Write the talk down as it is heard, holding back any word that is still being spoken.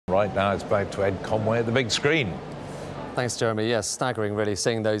Right now it's back to Ed Conway at the big screen. Thanks, Jeremy. Yes, staggering, really,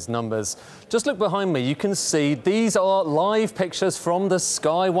 seeing those numbers. Just look behind me. You can see these are live pictures from the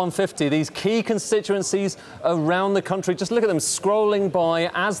Sky 150, these key constituencies around the country. Just look at them scrolling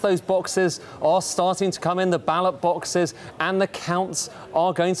by as those boxes are starting to come in, the ballot boxes, and the counts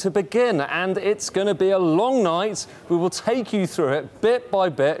are going to begin. And it's going to be a long night. We will take you through it bit by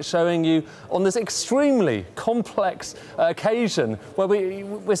bit, showing you on this extremely complex occasion where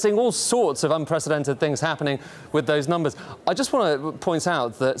we're seeing all sorts of unprecedented things happening with those numbers. I just want to point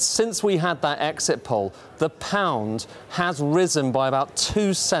out that since we had that exit poll, the pound has risen by about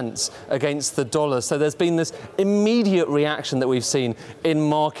 2 cents against the dollar. So there's been this immediate reaction that we've seen in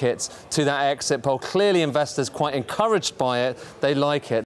markets to that exit poll. Clearly, investors quite encouraged by it. They like it.